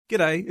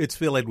G'day, it's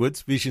Phil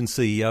Edwards, Vision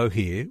CEO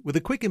here, with a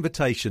quick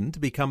invitation to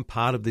become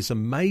part of this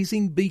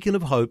amazing beacon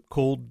of hope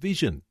called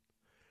Vision.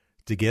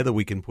 Together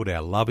we can put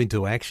our love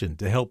into action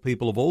to help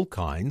people of all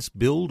kinds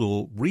build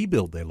or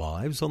rebuild their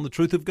lives on the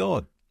truth of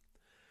God.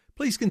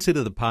 Please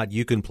consider the part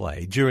you can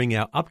play during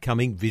our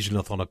upcoming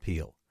Visionathon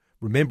appeal,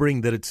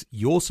 remembering that it's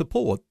your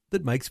support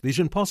that makes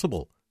Vision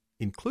possible,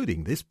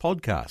 including this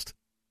podcast.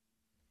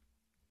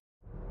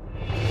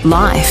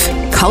 Life,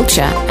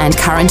 culture and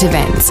current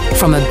events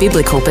from a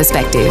biblical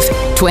perspective.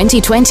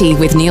 2020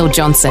 with Neil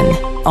Johnson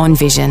on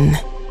Vision.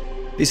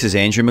 This is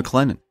Andrew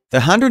McLennan. The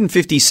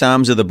 150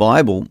 Psalms of the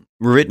Bible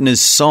were written as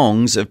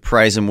songs of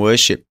praise and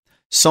worship,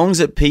 songs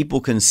that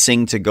people can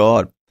sing to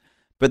God.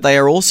 But they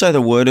are also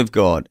the Word of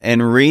God,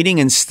 and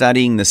reading and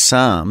studying the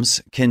Psalms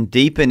can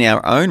deepen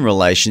our own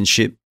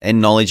relationship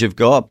and knowledge of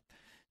God.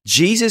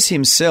 Jesus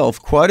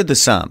himself quoted the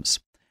Psalms,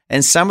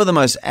 and some of the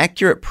most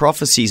accurate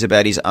prophecies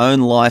about his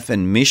own life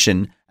and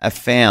mission are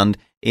found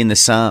in the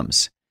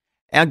Psalms.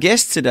 Our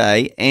guest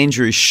today,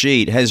 Andrew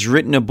Shead, has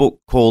written a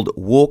book called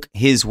Walk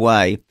His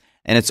Way,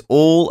 and it's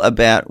all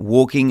about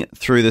walking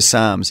through the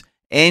Psalms.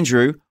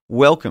 Andrew,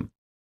 welcome.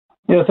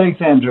 Yeah, thanks,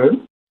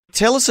 Andrew.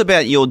 Tell us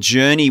about your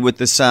journey with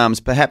the Psalms,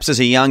 perhaps as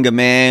a younger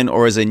man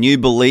or as a new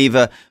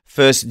believer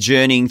first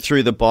journeying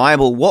through the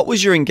Bible. What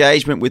was your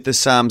engagement with the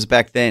Psalms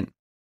back then?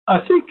 I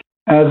think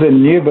as a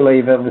new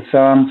believer, the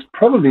Psalms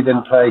probably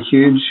didn't play a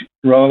huge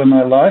role in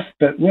my life,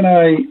 but when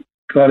I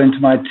got into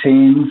my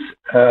teens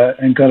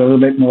and got a little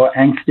bit more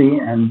angsty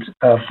and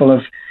full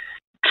of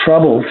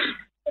troubles,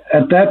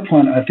 at that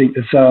point I think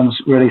the Psalms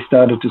really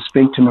started to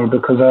speak to me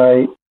because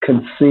I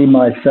could see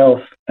myself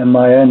and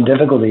my own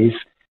difficulties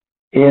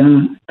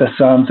in the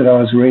Psalms that I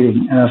was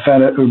reading. And I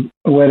found it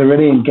a way to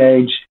really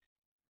engage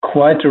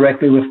quite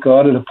directly with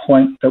God at a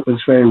point that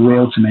was very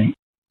real to me.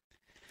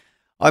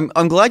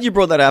 I'm glad you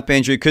brought that up,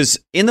 Andrew, because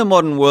in the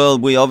modern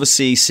world, we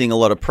obviously sing a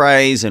lot of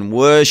praise and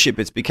worship.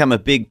 It's become a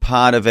big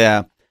part of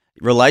our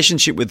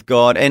relationship with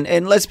God.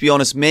 And let's be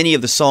honest, many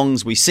of the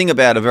songs we sing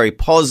about are very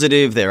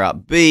positive, they're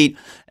upbeat,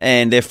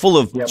 and they're full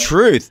of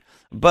truth.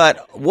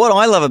 But what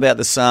I love about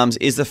the Psalms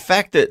is the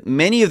fact that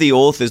many of the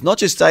authors, not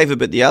just David,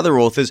 but the other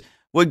authors,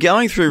 were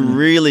going through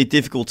really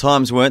difficult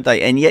times, weren't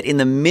they? And yet in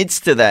the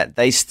midst of that,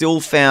 they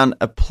still found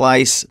a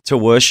place to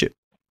worship.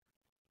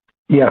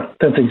 Yeah,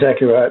 that's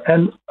exactly right.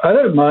 And I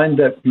don't mind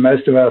that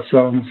most of our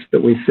songs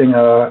that we sing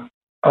are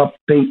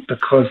upbeat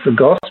because the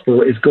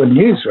gospel is good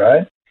news,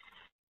 right?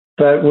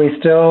 But we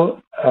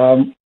still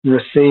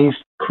receive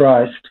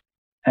Christ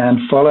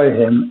and follow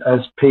him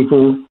as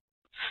people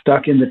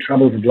stuck in the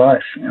troubles of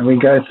life. And we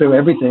go through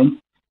everything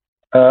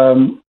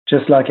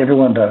just like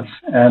everyone does.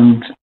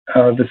 And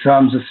the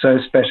Psalms are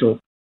so special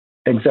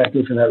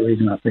exactly for that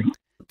reason, I think.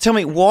 Tell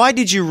me, why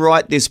did you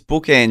write this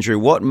book, Andrew?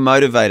 What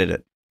motivated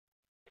it?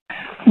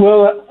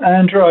 Well,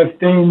 Andrew, I've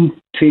been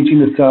teaching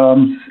the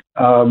Psalms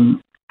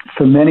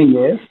for many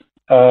years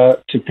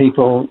to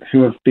people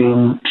who have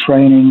been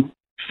training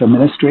for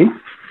ministry.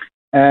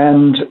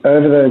 And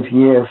over those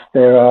years,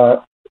 there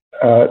are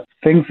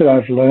things that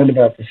I've learned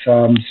about the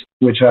Psalms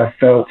which I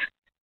felt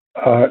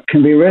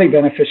can be really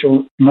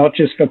beneficial, not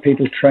just for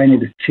people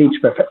training to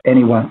teach, but for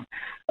anyone.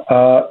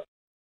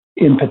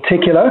 In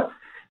particular,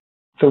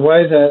 the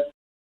way that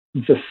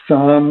the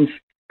Psalms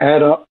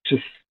add up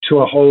to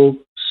a whole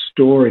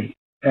story.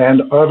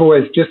 And I've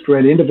always just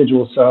read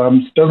individual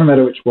Psalms, doesn't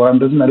matter which one,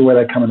 doesn't matter where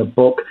they come in a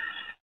book,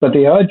 but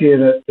the idea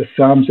that the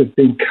Psalms have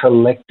been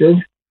collected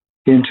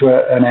into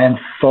an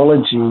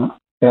anthology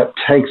that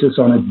takes us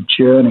on a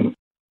journey,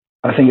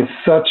 I think it's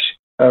such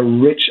a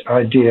rich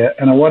idea,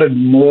 and I wanted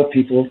more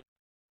people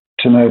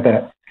to know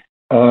that.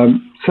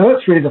 So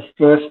that's really the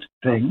first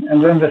thing.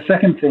 And then the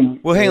second thing...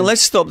 Well, hang on,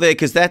 let's stop there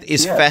because that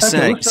is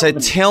fascinating. Okay, so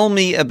tell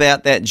me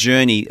about that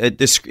journey.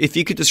 If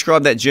you could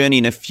describe that journey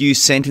in a few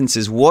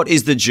sentences, what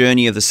is the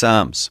journey of the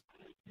Psalms?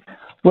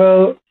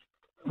 Well,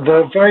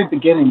 the very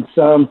beginning,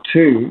 Psalm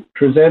 2,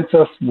 presents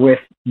us with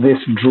this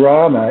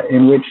drama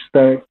in which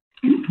the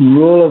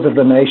rulers of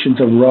the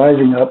nations are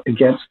rising up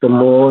against the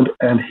Lord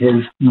and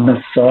his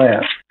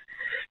Messiah.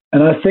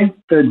 And I think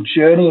the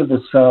journey of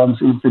the Psalms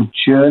is the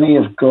journey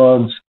of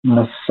God's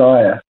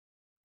Messiah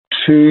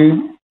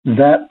to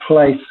that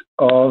place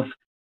of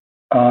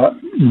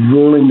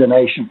ruling the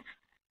nations.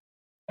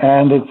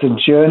 And it's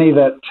a journey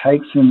that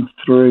takes him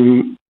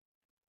through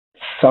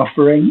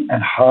suffering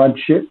and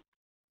hardship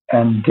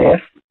and death.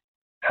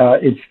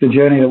 It's the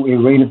journey that we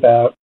read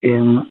about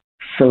in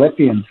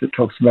Philippians that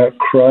talks about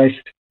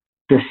Christ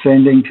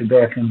descending to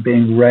death and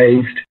being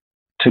raised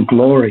to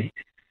glory.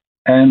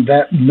 And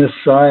that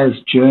Messiah's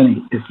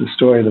journey is the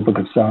story of the book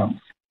of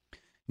Psalms.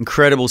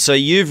 Incredible. So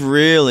you've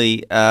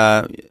really,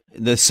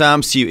 the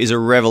Psalms to you is a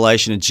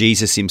revelation of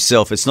Jesus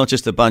himself. It's not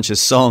just a bunch of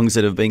songs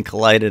that have been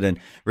collated and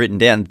written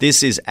down.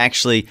 This is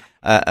actually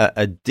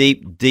a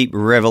deep, deep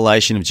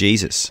revelation of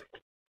Jesus.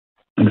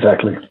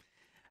 Exactly.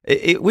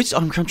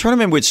 I'm trying to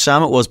remember which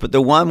psalm it was, but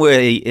the one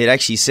where it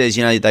actually says,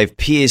 you know, they've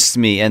pierced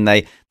me and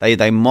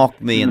they mock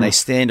me and they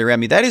stand around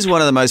me. That is one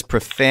of the most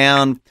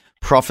profound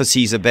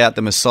prophecies about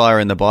the Messiah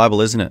in the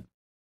Bible, isn't it?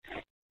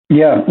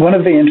 Yeah, one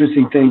of the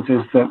interesting things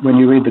is that when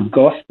you read the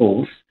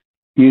Gospels,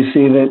 you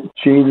see that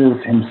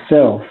Jesus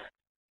himself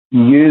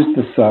used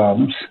the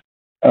Psalms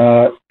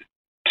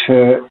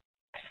to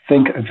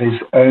think of his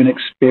own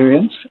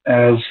experience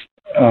as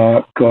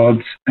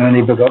God's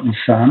only begotten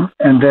Son.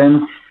 And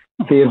then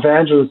the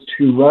evangelists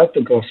who write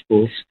the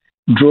Gospels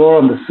draw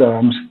on the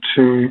Psalms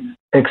to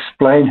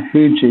explain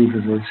who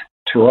Jesus is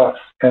to us.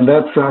 And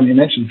that Psalm, you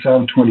mentioned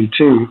Psalm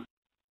 22,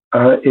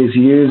 is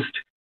used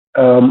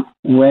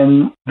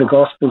when the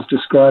Gospels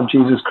describe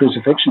Jesus'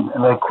 crucifixion.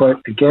 And they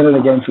quote again and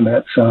again from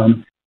that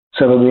Psalm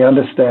so that we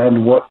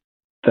understand what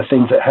the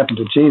things that happened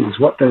to Jesus,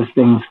 what those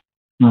things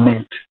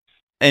meant.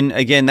 And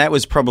again, that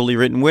was probably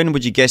written, when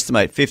would you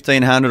guesstimate,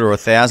 1500 or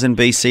 1000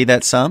 BC,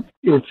 that psalm?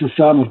 It's a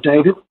Psalm of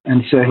David,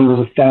 and so he was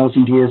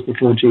 1,000 years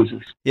before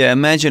Jesus. Yeah,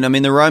 imagine,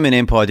 the Roman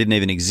Empire didn't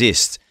even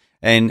exist.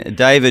 And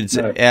David's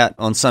out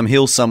on some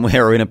hill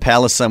somewhere or in a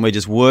palace somewhere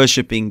just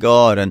worshipping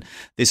God, and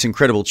this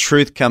incredible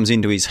truth comes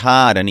into his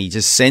heart, and he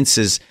just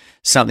senses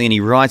something and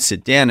he writes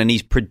it down, and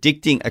he's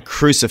predicting a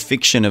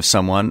crucifixion of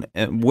someone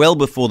well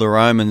before the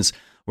Romans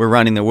were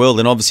running the world,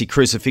 and obviously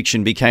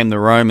crucifixion became the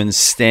Romans'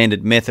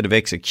 standard method of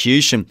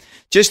execution.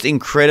 Just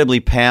incredibly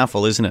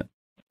powerful, isn't it?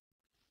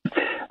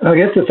 I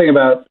guess the thing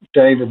about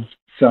David's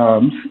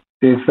Psalms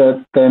is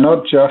that they're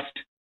not just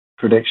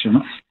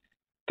predictions,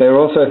 they're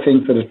also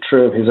things that are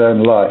true of his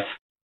own life.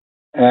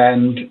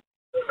 And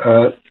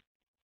the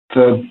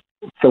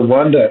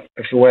wonder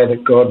of the way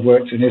that God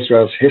works in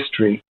Israel's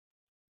history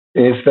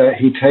is that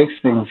he takes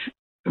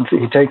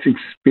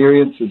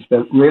experiences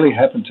that really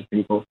happen to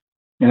people.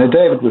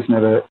 David was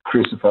never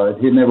crucified.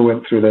 He never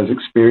went through those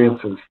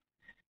experiences.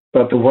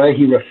 But the way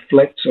he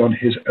reflects on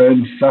his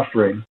own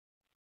suffering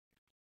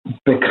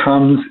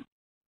becomes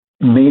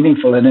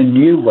meaningful in a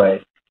new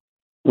way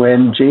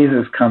when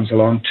Jesus comes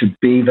along to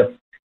be the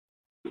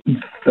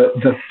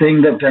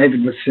thing that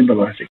David was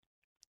symbolizing.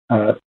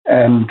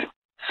 And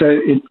so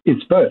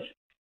it's both.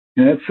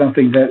 It's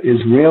something that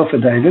is real for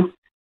David,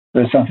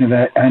 but it's something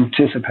that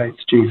anticipates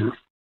Jesus.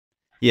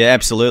 Yeah,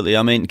 absolutely.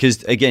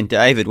 Because, again,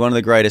 David, one of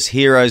the greatest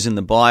heroes in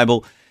the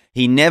Bible,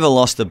 he never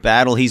lost a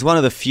battle. He's one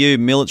of the few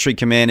military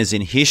commanders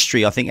in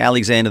history. I think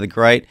Alexander the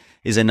Great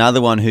is another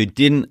one who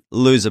didn't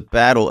lose a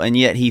battle, and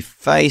yet he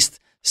faced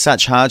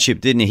such hardship,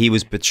 didn't he? He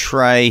was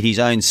betrayed. His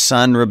own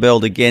son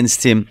rebelled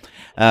against him.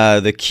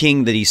 The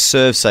king that he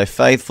served so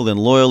faithful and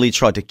loyally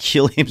tried to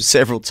kill him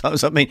several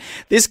times.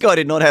 This guy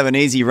did not have an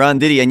easy run,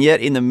 did he? And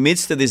yet, in the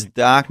midst of this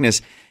darkness,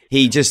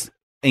 he just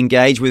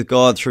engage with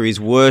God through his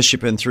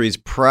worship and through his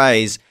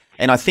praise.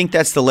 And I think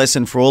that's the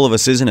lesson for all of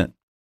us, isn't it?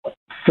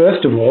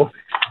 First of all,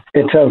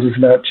 it tells us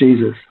about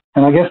Jesus.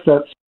 And I guess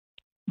that's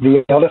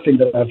the other thing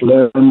that I've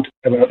learned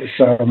about the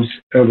Psalms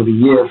over the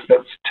years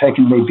that's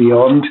taken me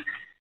beyond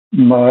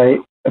my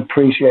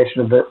appreciation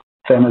of them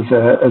as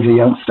a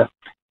youngster.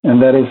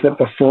 And that is that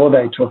before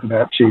they talk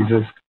about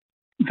Jesus,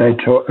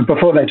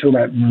 before they talk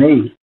about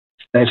me,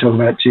 they talk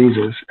about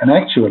Jesus. And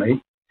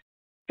actually,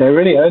 they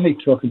really only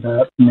talk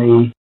about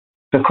me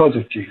because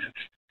of Jesus.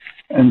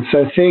 And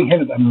so seeing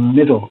him in the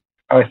middle,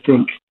 I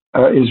think,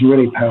 is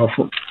really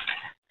powerful.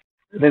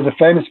 There's a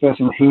famous verse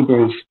in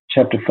Hebrews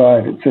chapter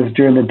 5. It says,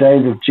 during the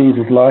days of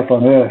Jesus' life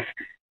on earth,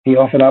 he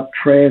offered up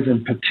prayers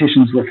and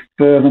petitions with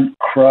fervent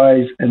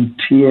cries and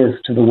tears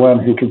to the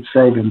one who could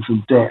save him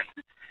from death.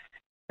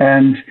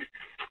 And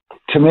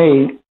to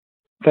me,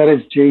 that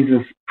is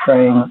Jesus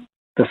praying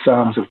the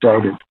Psalms of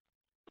David,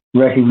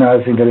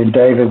 recognizing that in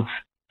David's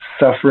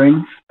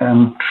suffering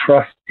and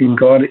trust in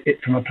God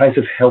from a place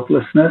of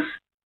helplessness,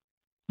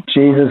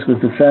 Jesus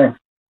was the same.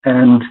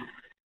 And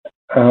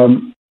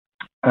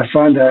I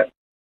find that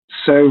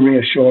so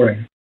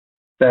reassuring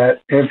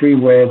that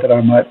everywhere that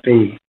I might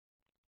be,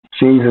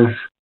 Jesus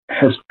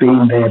has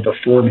been there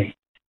before me.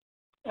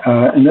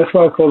 And that's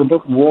why I call the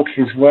book Walk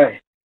His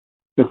Way,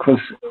 because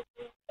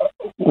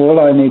all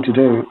I need to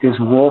do is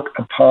walk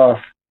a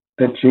path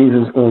that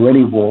Jesus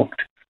already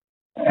walked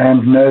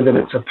and know that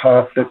it's a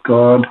path that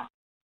God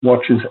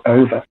watches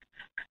over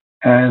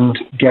and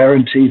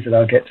guarantees that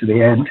I'll get to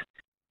the end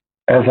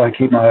as I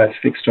keep my eyes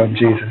fixed on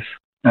Jesus.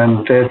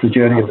 And there's the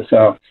journey of the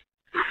Psalms.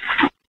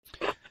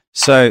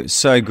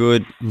 So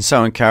good and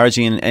so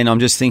encouraging. And I'm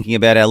just thinking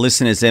about our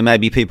listeners. There may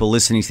be people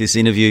listening to this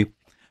interview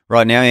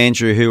right now,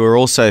 Andrew, who are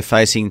also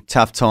facing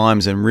tough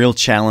times and real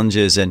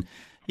challenges. And,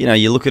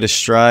 you look at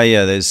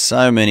Australia, there's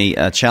so many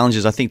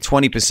challenges. I think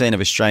 20% of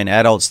Australian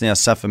adults now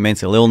suffer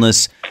mental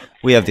illness.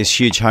 We have this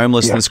huge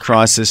homelessness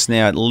crisis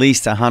now. At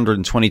least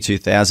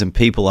 122,000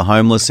 people are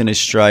homeless in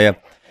Australia.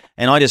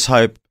 And I just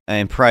hope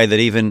and pray that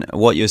even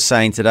what you're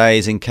saying today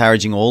is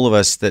encouraging all of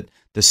us that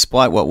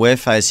despite what we're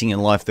facing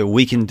in life, that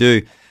we can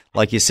do,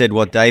 like you said,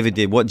 what David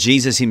did, what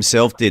Jesus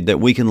himself did, that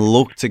we can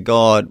look to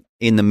God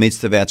in the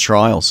midst of our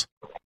trials.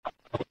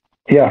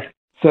 Yeah.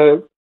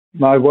 So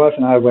my wife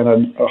and I went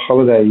on a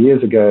holiday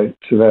years ago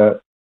to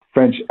the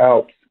French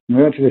Alps. We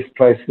went to this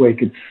place where you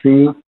could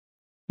see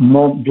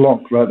Mont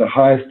Blanc, right, the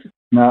highest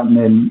mountain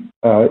in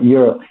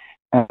Europe.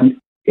 And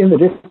in the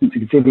distance, you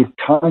could see these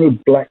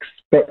tiny black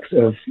specks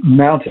of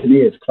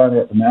mountaineers climbing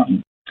up the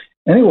mountain.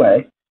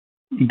 Anyway,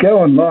 you go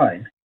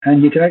online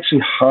and you can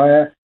actually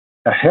hire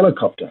a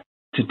helicopter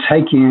to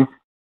take you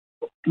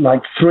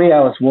like 3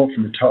 hours walk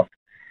from the top.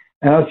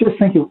 And I was just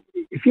thinking,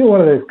 if you're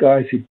one of those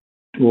guys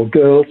or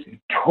girls who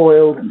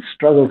toiled and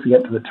struggled to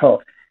get to the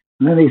top,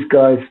 and then these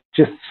guys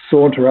just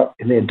saunter up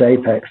in their day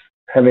packs,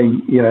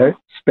 having,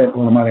 spent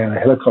all the money on a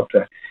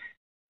helicopter,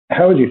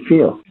 how would you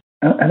feel?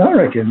 And I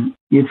reckon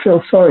you'd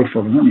feel sorry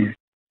for them, wouldn't you?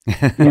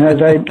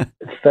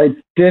 They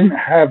didn't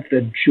have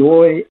the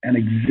joy and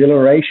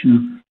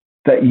exhilaration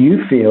that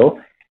you feel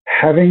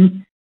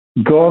having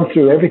gone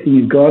through everything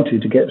you've gone to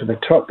get to the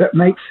top. That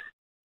makes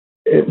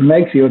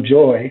your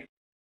joy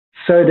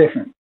so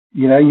different.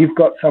 You've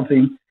got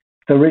something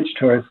the rich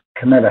tourist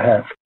can never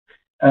have.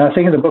 And I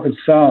think in the book of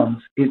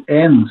Psalms, it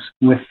ends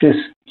with this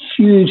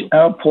huge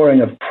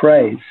outpouring of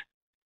praise.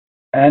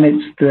 And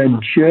it's the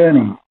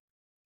journey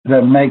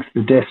that makes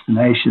the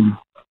destination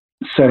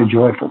so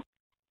joyful.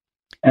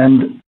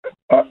 And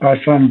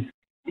I find,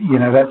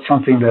 that's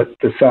something that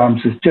the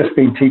Psalms has just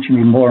been teaching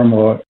me more and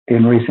more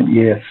in recent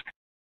years.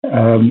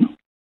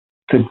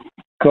 That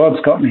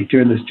God's got me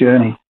during this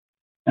journey.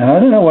 And I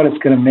don't know what it's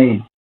going to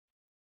mean,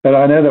 but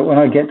I know that when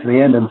I get to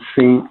the end and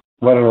see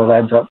what it all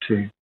adds up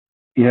to,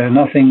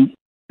 nothing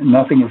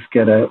is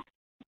going to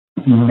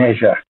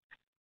measure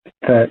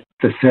the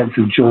sense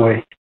of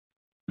joy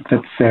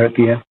that's there at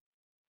the end.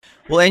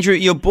 Well, Andrew,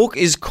 your book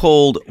is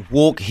called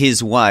Walk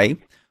His Way,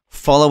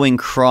 Following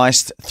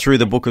Christ Through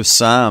the Book of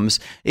Psalms.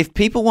 If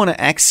people want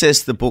to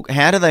access the book,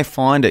 how do they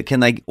find it? Can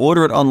they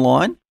order it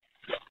online?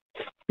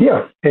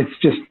 Yeah, it's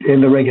just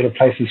in the regular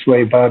places where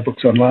you buy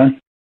books online.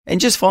 And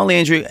just finally,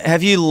 Andrew,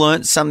 have you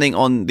learnt something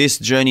on this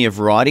journey of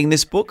writing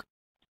this book?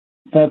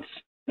 That's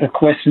a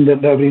question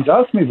that nobody's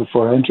asked me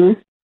before, Andrew.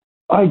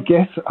 I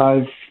guess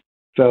I've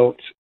felt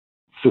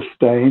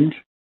sustained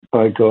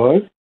by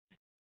God.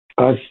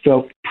 I've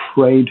felt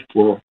prayed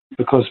for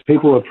because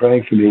people were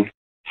praying for me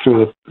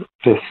through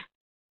this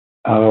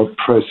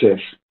process.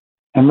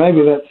 And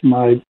maybe that's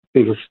my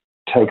biggest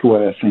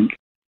takeaway, I think.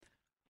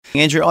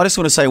 Andrew, I just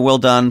want to say well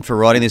done for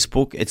writing this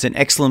book. It's an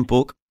excellent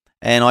book,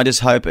 and I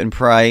just hope and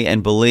pray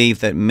and believe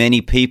that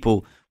many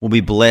people will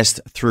be blessed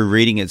through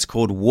reading it. It's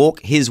called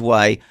Walk His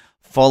Way,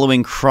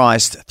 Following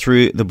Christ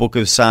Through the Book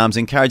of Psalms.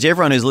 Encourage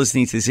everyone who's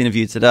listening to this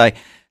interview today,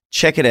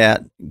 check it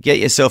out, get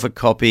yourself a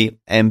copy,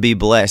 and be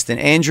blessed. And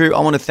Andrew,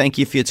 I want to thank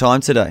you for your time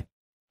today.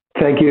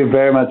 Thank you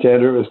very much,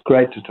 Andrew. It was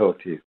great to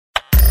talk to you.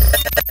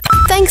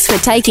 Thanks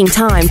for taking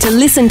time to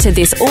listen to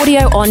this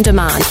audio on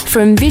demand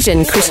from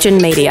Vision Christian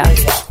Media.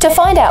 To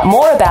find out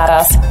more about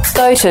us,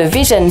 go to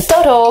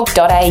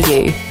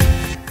vision.org.au.